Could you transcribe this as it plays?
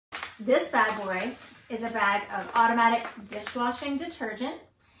This bad boy is a bag of automatic dishwashing detergent.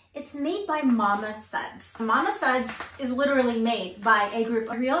 It's made by Mama Suds. Mama Suds is literally made by a group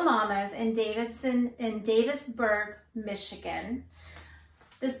of real mamas in Davisburg, Michigan.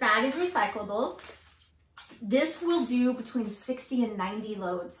 This bag is recyclable. This will do between 60 and 90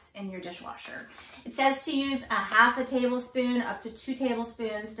 loads in your dishwasher. It says to use a half a tablespoon up to 2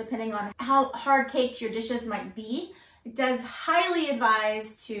 tablespoons, depending on how hard caked your dishes might be. It does highly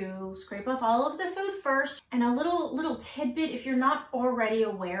advise to scrape off all of the food first. And a little tidbit, if you're not already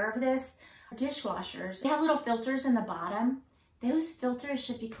aware of this, dishwashers, they have little filters in the bottom. Those filters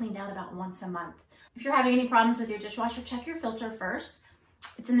should be cleaned out about once a month. If you're having any problems with your dishwasher, check your filter first.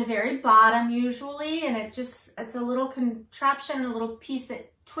 It's in the very bottom usually, and it's a little contraption, a little piece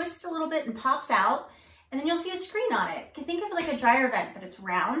that twists a little bit and pops out, and then you'll see a screen on it. You can think of it like a dryer vent, but it's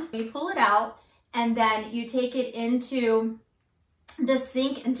round. You pull it out, and then you take it into the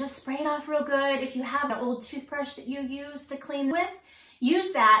sink and just spray it off real good. If you have an old toothbrush that you use to clean with,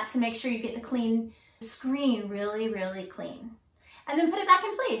 use that to make sure you get the screen really, really clean. And then put it back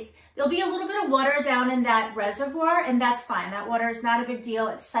in place. There'll be a little bit of water down in that reservoir, and that's fine. That water is not a big deal.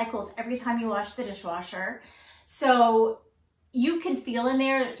 It cycles every time you wash the dishwasher. So you can feel in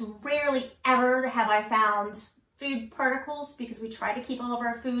there. Rarely ever have I found food particles, because we try to keep all of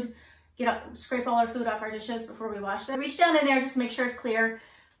our food, scrape all our food off our dishes before we wash them. Reach down in there, just make sure it's clear.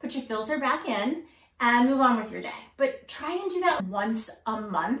 Put your filter back in and move on with your day. But try and do that once a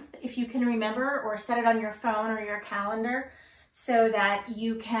month if you can remember, or set it on your phone or your calendar, so that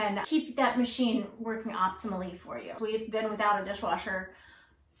you can keep that machine working optimally for you. We've been without a dishwasher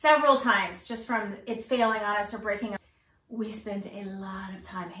several times just from it failing on us or breaking. We spend a lot of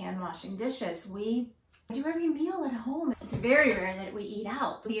time hand washing dishes. We do every meal at home. It's very rare that we eat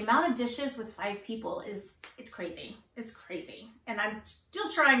out. The amount of dishes with 5 people it's crazy. It's crazy. And I'm still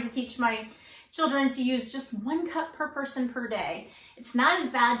trying to teach my children to use just 1 cup per person per day. It's not as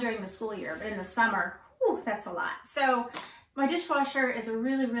bad during the school year, but in the summer, whew, that's a lot. So my dishwasher is a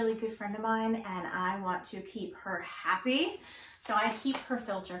really, really good friend of mine, and I want to keep her happy, so I keep her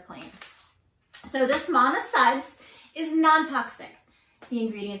filter clean. So this Mama Suds is non-toxic. The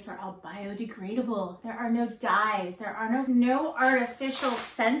ingredients are all biodegradable. There are no dyes. There are no artificial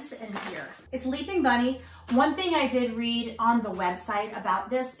scents in here. It's Leaping Bunny. One thing I did read on the website about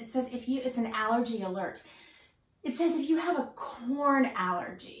this, it says it's an allergy alert. It says if you have a corn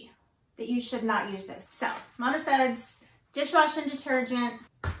allergy, that you should not use this. So Mama Suds dishwashing detergent,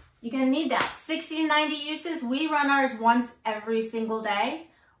 you're gonna need that. 60 to 90 uses. We run ours once every single day.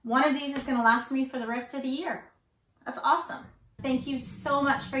 One of these is gonna last me for the rest of the year. That's awesome. Thank you so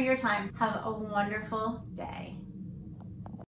much for your time. Have a wonderful day.